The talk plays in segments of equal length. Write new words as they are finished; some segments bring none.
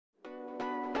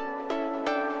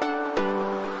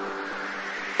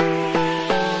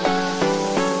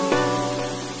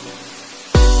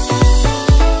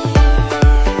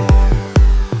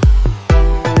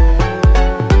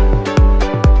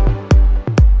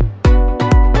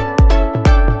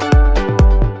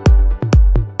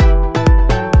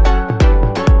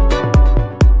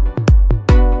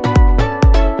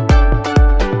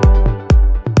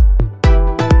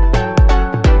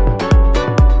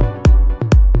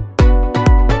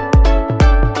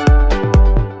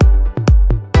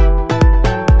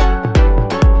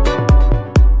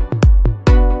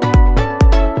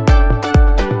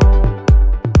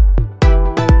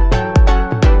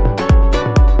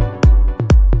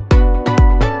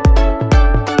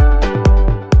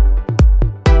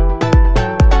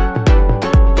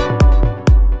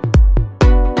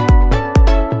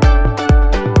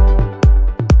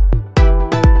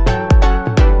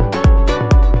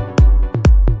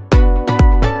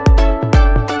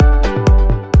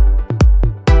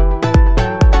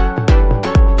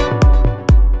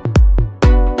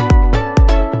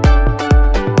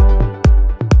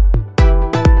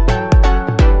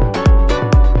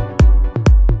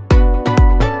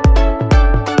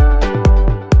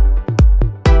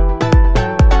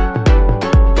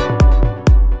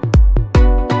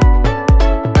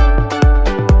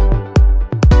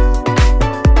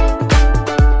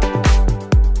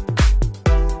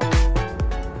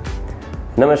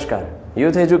નમસ્કાર,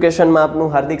 યુથ એજ્યુકેશનમાં આપનું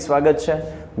હાર્દિક સ્વાગત છે.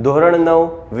 ધોરણ 9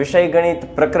 વિષય ગણિત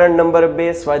પ્રકરણ નંબર 2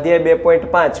 સ્વાધ્યાય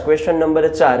 2.5 ક્વેશ્ચન નંબર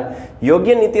 4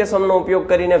 યોગ્ય નિત્યસમનો ઉપયોગ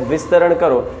કરીને વિસ્તરણ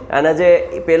કરો. આના જે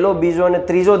પહેલો, બીજો અને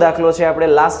ત્રીજો દાખલો છે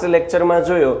આપણે લાસ્ટ લેક્ચરમાં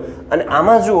જોયો. અને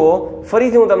આમાં જુઓ,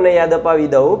 ફરીથી હું તમને યાદ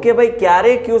અપાવી દઉં કે ભાઈ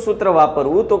ક્યારે કયું સૂત્ર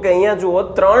વાપરવું. તો કે અહીંયા જુઓ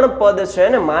 3 પદ છે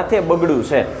ને માથે બગડું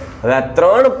છે. હવે આ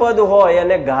 3 પદ હોય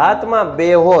અને ઘાતમાં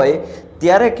 2 હોય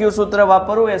ત્યારે કયું સૂત્ર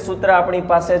વાપરવું? એ સૂત્ર આપણી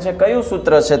પાસે છે. કયું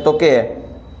સૂત્ર છે? તો કે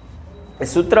એ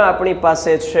સૂત્ર આપણી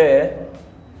પાસે છે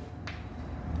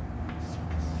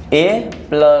a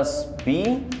plus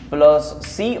B plus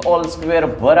C whole square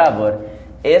બરાબર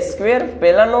a સ્ક્વેર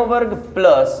પહેલાનો વર્ગ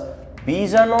પ્લસ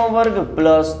બીજાનો વર્ગ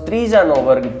પ્લસ ત્રીજાનો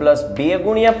વર્ગ પ્લસ 2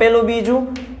 ગુણ્યા પહેલું બીજું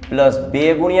પ્લસ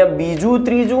 2 ગુણ્યા બીજું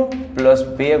ત્રીજું પ્લસ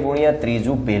 2 ગુણ્યા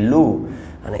ત્રીજું પહેલું.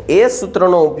 અને એ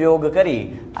સૂત્રનો ઉપયોગ કરી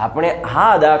આપણે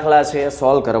આ દાખલા છે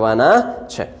સોલ્વ કરવાના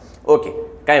છે. ઓકે,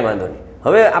 કાંઈ વાંધો નહીં.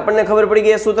 હવે આપણને ખબર પડી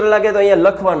ગઈ એ સૂત્ર લાગે તો અહીંયા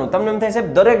લખવાનું. તમને એમ થાય સાહેબ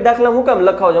દરેક દાખલા હું કામ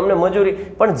લખાવજો, અમને મજૂરી.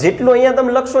 પણ જેટલું અહીંયા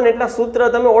તમે લખશો ને એટલા સૂત્ર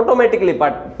તમે ઓટોમેટિકલી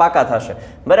પાકા થશે.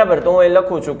 બરાબર, તો હું અહીં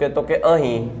લખું છું કે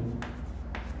અહીં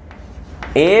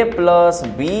a plus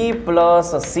B plus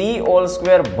C whole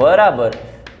square બરાબર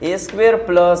a square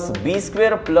plus B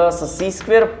square plus C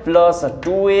square plus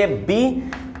 2ab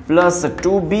plus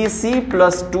 2bc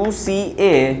plus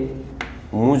 2ca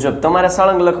મુજબ તમારે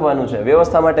સળંગ લખવાનું છે.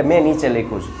 વ્યવસ્થા માટે મેં નીચે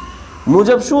લખ્યું છે.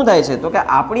 મુજબ શું થાય છે? તો કે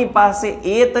આપણી પાસે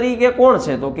a તરીકે કોણ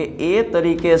છે? તો કે a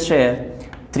તરીકે છે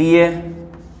 3a,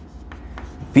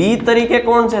 b તરીકે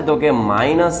કોણ છે? તો કે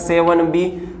 -7b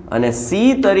અને c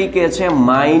તરીકે છે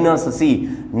 -c.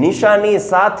 નિશાની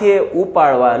સાથે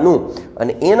ઉપાડવાનું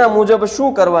અને એના મુજબ શું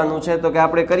કરવાનું છે? તો કે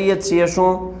આપણે કરીએ છીએ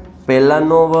શું?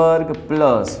 પહેલાનો વર્ગ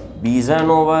પ્લસ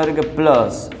બીજાનો વર્ગ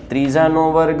પ્લસ ત્રીજાનો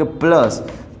વર્ગ પ્લસ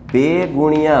 2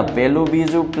 ગુણ્યા પહેલું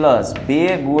બીજું પ્લસ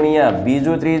 2 ગુણ્યા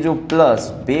બીજું ત્રીજું પ્લસ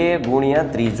 2 ગુણ્યા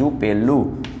ત્રીજું પહેલું.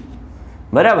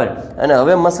 બરાબર. અને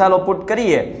હવે મસાલો પુટ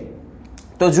કરીએ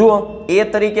તો જુઓ, a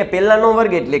તરીકે પહેલાનો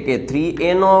વર્ગ એટલે કે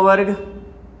 3a નો વર્ગ,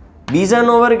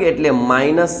 બીજાનો વર્ગ એટલે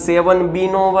 -7b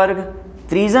નો વર્ગ,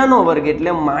 ત્રીજાનો વર્ગ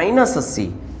એટલે -c.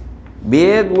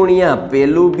 2 ગુણ્યા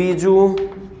પહેલું બીજું,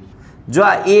 જો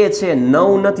આ a છે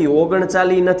 9 નથી,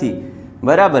 39 નથી.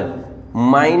 બરાબર,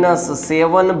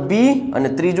 -7b અને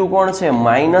ત્રીજું કોણ છે?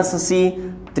 -c.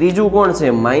 ત્રીજું કોણ છે?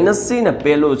 -c ને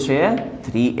પેલું છે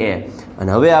 3a.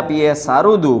 અને હવે આપીએ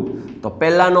સારું દૂબ તો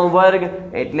પહેલાનો વર્ગ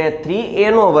એટલે 3a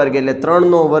નો વર્ગ એટલે 3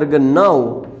 નો વર્ગ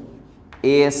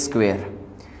 9a square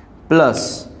plus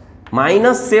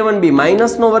 -7b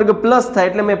minus નો વર્ગ પ્લસ થાય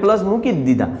એટલે મેં પ્લસ મૂકી જ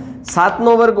દીધા. 7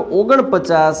 નો વર્ગ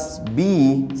 49b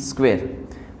સ્ક્વેર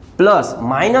પ્લસ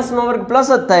માઇનસનો વર્ગ પ્લસ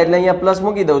જ થાય એટલે અહીંયા પ્લસ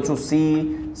મૂકી દઉં છું c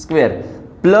square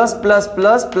plus plus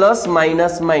plus plus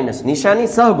minus minus નિશાની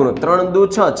સહગુણક 3 દુ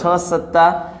 6 6 7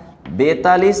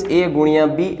 42 a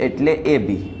ગુણ્યા b એટલે ab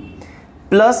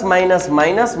plus minus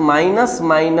minus minus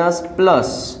minus plus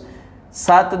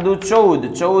 7 દુ 14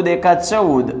 14 એકા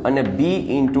 14 અને b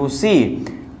into c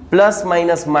plus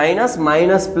minus minus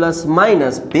minus plus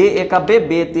minus 2 એકા 2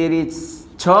 2 તેરી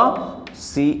 6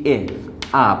 ca.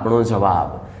 આ આપણો જવાબ.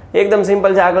 એકદમ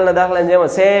સિમ્પલ છે. આગળના દાખલાની જેમ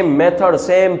સેમ મેથડ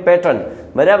સેમ પેટર્ન.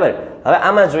 બરાબર. હવે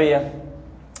આમાં જોઈએ,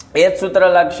 એ જ સૂત્ર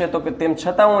લાગશે તો કે તેમ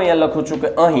છતાં હું અહીંયા લખું છું કે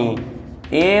અહીં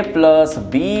a plus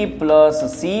B plus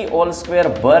C whole square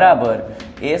બરાબર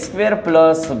a square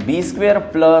plus B square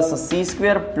plus C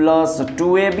square plus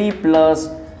 2ab plus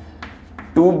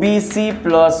 2bc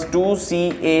plus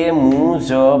 2ca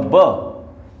મુજબ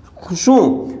શું?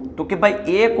 તો કે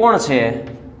ભાઈ a કોણ છે?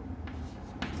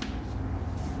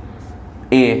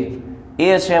 a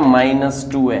છે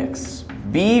 -2x,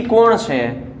 b કોણ છે?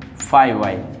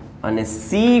 5y અને c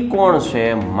કોણ છે?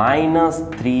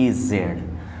 -3z.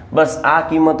 બસ આ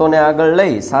કિંમતોને આગળ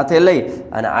લઈ સાથે લઈ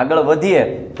અને આગળ વધીએ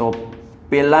તો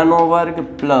પહેલાનો વર્ગ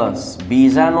પ્લસ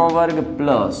બીજાનો વર્ગ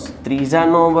પ્લસ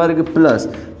ત્રીજાનો વર્ગ પ્લસ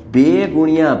 2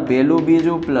 ગુણ્યા પહેલું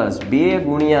બીજું પ્લસ 2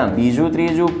 ગુણ્યા બીજું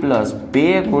ત્રીજું પ્લસ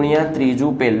 2 ગુણ્યા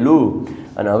ત્રીજું પહેલું.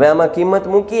 અને હવે આમાં કિંમત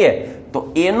મૂકીએ તો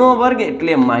a નો વર્ગ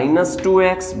એટલે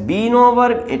 -2x, b નો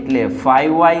વર્ગ એટલે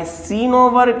 5y, c નો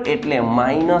વર્ગ એટલે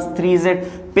 -3z,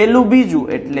 પેલું બીજું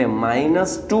એટલે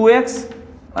 -2x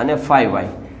અને 5y,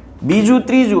 બીજું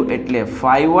ત્રીજું એટલે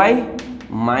 5y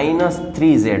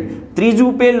 -3z,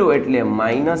 ત્રીજું પેલું એટલે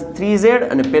 -3z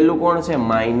અને પેલું કોણ છે?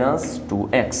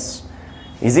 -2x.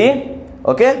 ઇઝી.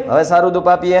 ઓકે, હવે સારું દૂપ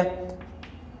આપીએ.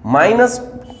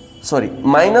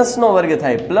 માઇનસ નો વર્ગ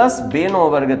થાય પ્લસ 2 નો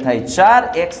વર્ગ થાય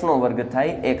 4x નો વર્ગ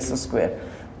થાય x સ્ક્વેર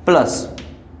પ્લસ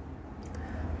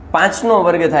 5 નો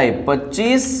વર્ગ થાય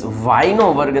 25 y નો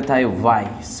વર્ગ થાય y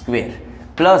square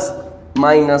plus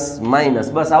minus minus.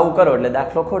 બસ આવું કરો એટલે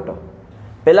દાખલો ખોટો.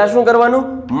 પહેલા શું કરવાનું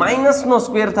માઇનસ નો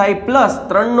સ્ક્વેર થાય પ્લસ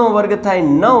 3 નો વર્ગ થાય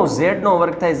 9 z નો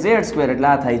વર્ગ થાય z સ્ક્વેર એટલે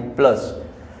આ થાય પ્લસ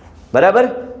બરાબર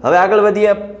હવે આગળ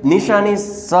વધીએ નિશાની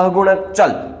સહગુણક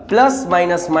ચલ plus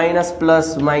minus minus plus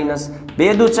minus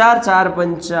 2 દુ 4 4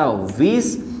 5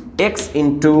 20 x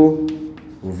into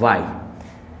y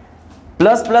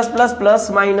plus plus plus plus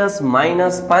minus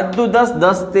minus 5 दू 10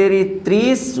 10 तेरी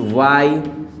 30 y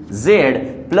z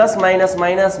plus minus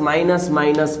minus minus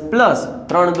minus plus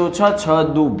 3 दू 6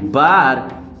 6 दू 12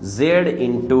 z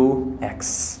into x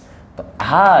तो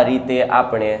आ रीते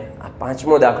आपणे आ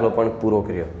पांचमो दाखलो पण पूरो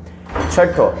कर्यो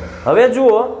छठ्ठो हवे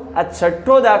जुओ आ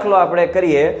छठ्ठो दाखलो आपणे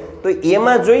करीए तो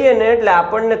एमां जोईए ने એટલે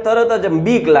આપણને તરત જ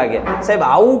બીક લાગે સાહેબ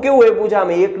આવું કેવું હોય પૂછા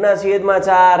અમે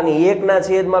 1/4 ની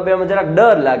 1/2 માં જરાક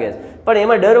ડર લાગે પણ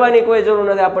એમાં ડરવાની કોઈ જરૂર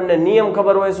નથી આપણને નિયમ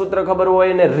ખબર હોય સૂત્ર ખબર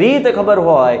હોય અને રીત ખબર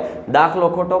હોય દાખલો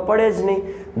ખોટો પડે જ નહીં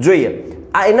જોઈએ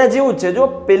આ એના જેવું છે જો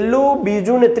પહેલું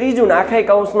બીજું ને ત્રીજું ને આખા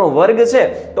કૌંસનો વર્ગ છે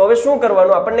તો હવે શું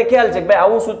કરવાનું આપણને ખ્યાલ છે કે ભાઈ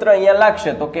આવું સૂત્ર અહીંયા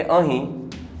લાગશે તો કે અહીં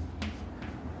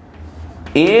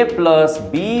a plus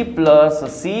b plus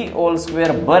c all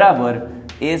square बराबर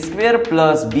a square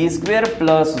plus b square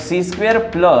plus c square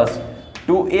plus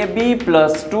 2ab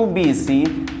plus 2bc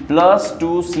plus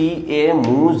 2ca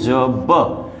મુજબ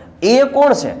એ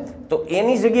કોણ છે તો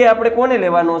એની જગ્યાએ આપણે કોને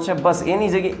લેવાનો છે બસ એની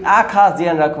જગ્યાએ આ ખાસ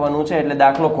ધ્યાન રાખવાનું છે એટલે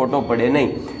દાખલો ખોટો પડે નહીં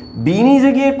b ની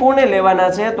જગ્યાએ કોને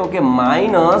લેવાના છે તો કે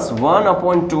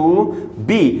 -1/2b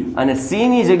અને c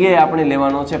ની જગ્યાએ આપણે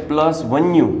લેવાનો છે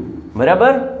 +1u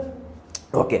બરાબર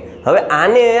ओके હવે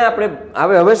આને આપણે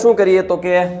હવે શું કરીએ તો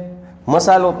કે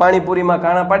મસાલો પાણીપુરીમાં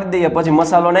કાણા પાડી દઈએ પછી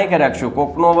મસાલો નાખી રાખશું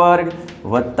કોકનો વર્ગ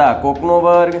વત્તા કોકનો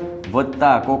વર્ગ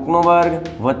વત્તા કોકનો વર્ગ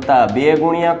વત્તા 2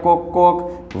 ગુણ્યા કોક કોક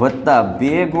વત્તા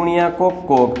 2 ગુણ્યા કોક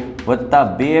કોક વત્તા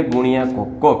 2 ગુણ્યા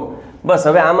કોક કોક બસ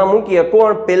હવે આમાં મૂકીએ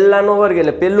કોણ પહેલાનો વર્ગ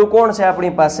એટલે પહેલું કોણ છે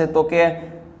આપણી પાસે તો કે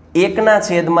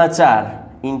 1/4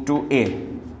 into a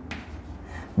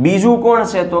बीजू कोण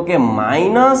छे तो के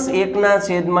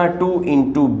 -1/2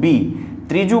 into b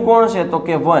त्रीजू कोण छे तो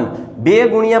के 1 2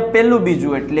 गुणिया पेलू बीजू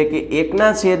एटले के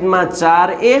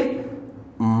 1/4a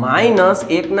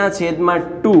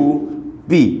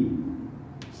 -1/2b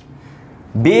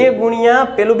 2 गुणिया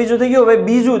पेलू बीजू थई गयो हवे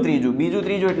बीजू त्रीजू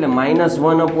एटले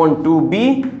 -1/2b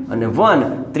અને 1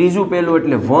 ત્રીજું પેલું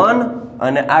એટલે 1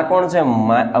 અને આ કોણ છે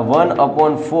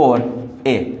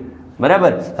 1/4a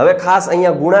बराबर હવે ખાસ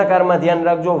અહીંયા ગુણાકારમાં ધ્યાન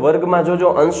રાખજો વર્ગમાં જોજો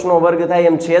અંશનો વર્ગ થાય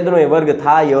એમ છેદનો વર્ગ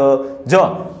થાય જ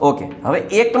ઓકે હવે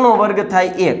 1 નો વર્ગ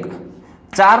થાય 1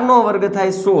 4 નો વર્ગ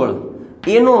થાય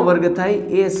 16 a નો વર્ગ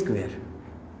થાય a square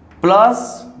plus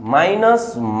minus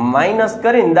minus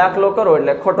કરીને દાખલો કરો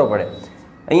એટલે ખોટો પડે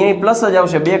અહીંયા પ્લસ જ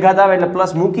આવશે બે ઘાત આવે એટલે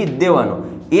પ્લસ મૂકી જ દેવાનો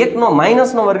 1 નો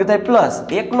માઈનસ નો વર્ગ થાય પ્લસ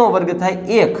 1 નો વર્ગ થાય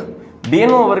 1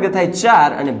 2 નો વર્ગ થાય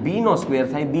 4 અને b નો સ્ક્વેર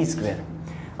થાય b સ્ક્વેર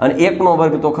અને 1 નો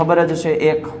વર્ગ તો ખબર જ છે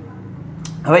 1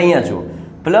 હવે અહીંયા જુઓ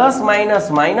plus minus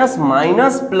minus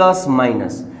minus plus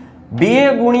minus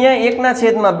 2 ગુણ્યા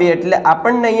 1/2 એટલે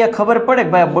આપણને અહીંયા ખબર પડે કે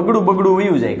ભાઈ બગડું બગડું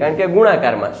વયું જાય કારણ કે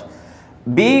ગુણાકારમાં છે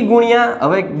 2 ગુણ્યા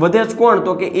હવે વધે જ કોણ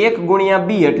તો કે 1 ગુણ્યા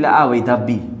b એટલે આ વધ્યા b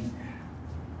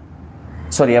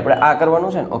સોરી આપણે આ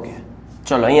કરવાનું છે ને ઓકે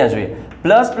ચલો અહીંયા જોઈએ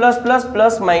plus plus plus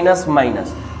plus minus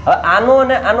minus હવે આનો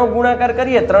અને આનો ગુણાકાર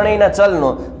કરીએ ત્રણેયના ચલનો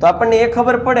તો આપણને એ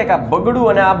ખબર પડે કે આ બગડું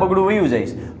અને આ બગડું વયું જાય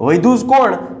વધ્યું જ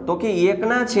કોણ તો કે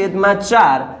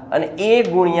 1/4 અને a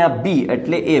ગુણ્યા b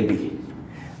એટલે ab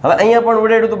હવે અહીંયા પણ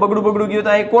ઉડાડ્યું તો બગડું બગડું ગયું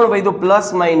તો અહીં કોણ વધ્યું પ્લસ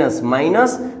માઈનસ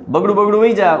માઈનસ બગડું બગડું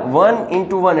વહી જાય 1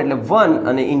 into 1 એટલે 1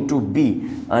 અને into b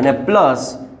અને પ્લસ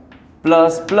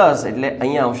પ્લસ પ્લસ એટલે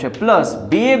અહીંયા આવશે પ્લસ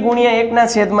 2 ગુણ્યા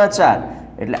 1/4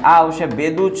 એટલે આ આવશે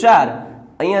 2 દુ 4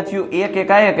 અહીંયા થયું 1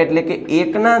 1 એટલે કે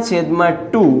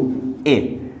 1/2a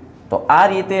તો આ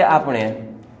રીતે આપણે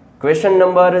ક્વેશ્ચન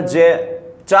નંબર જે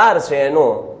 4 છે એનો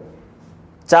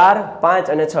 4 5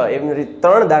 અને 6 એવી રીતે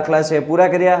 3 દાખલા છે પૂરા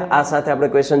કર્યા આ સાથે આપણે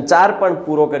ક્વેશ્ચન 4 પણ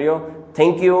પૂરો કર્યો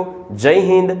થેન્ક યુ જય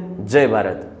હિન્દ જય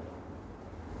ભારત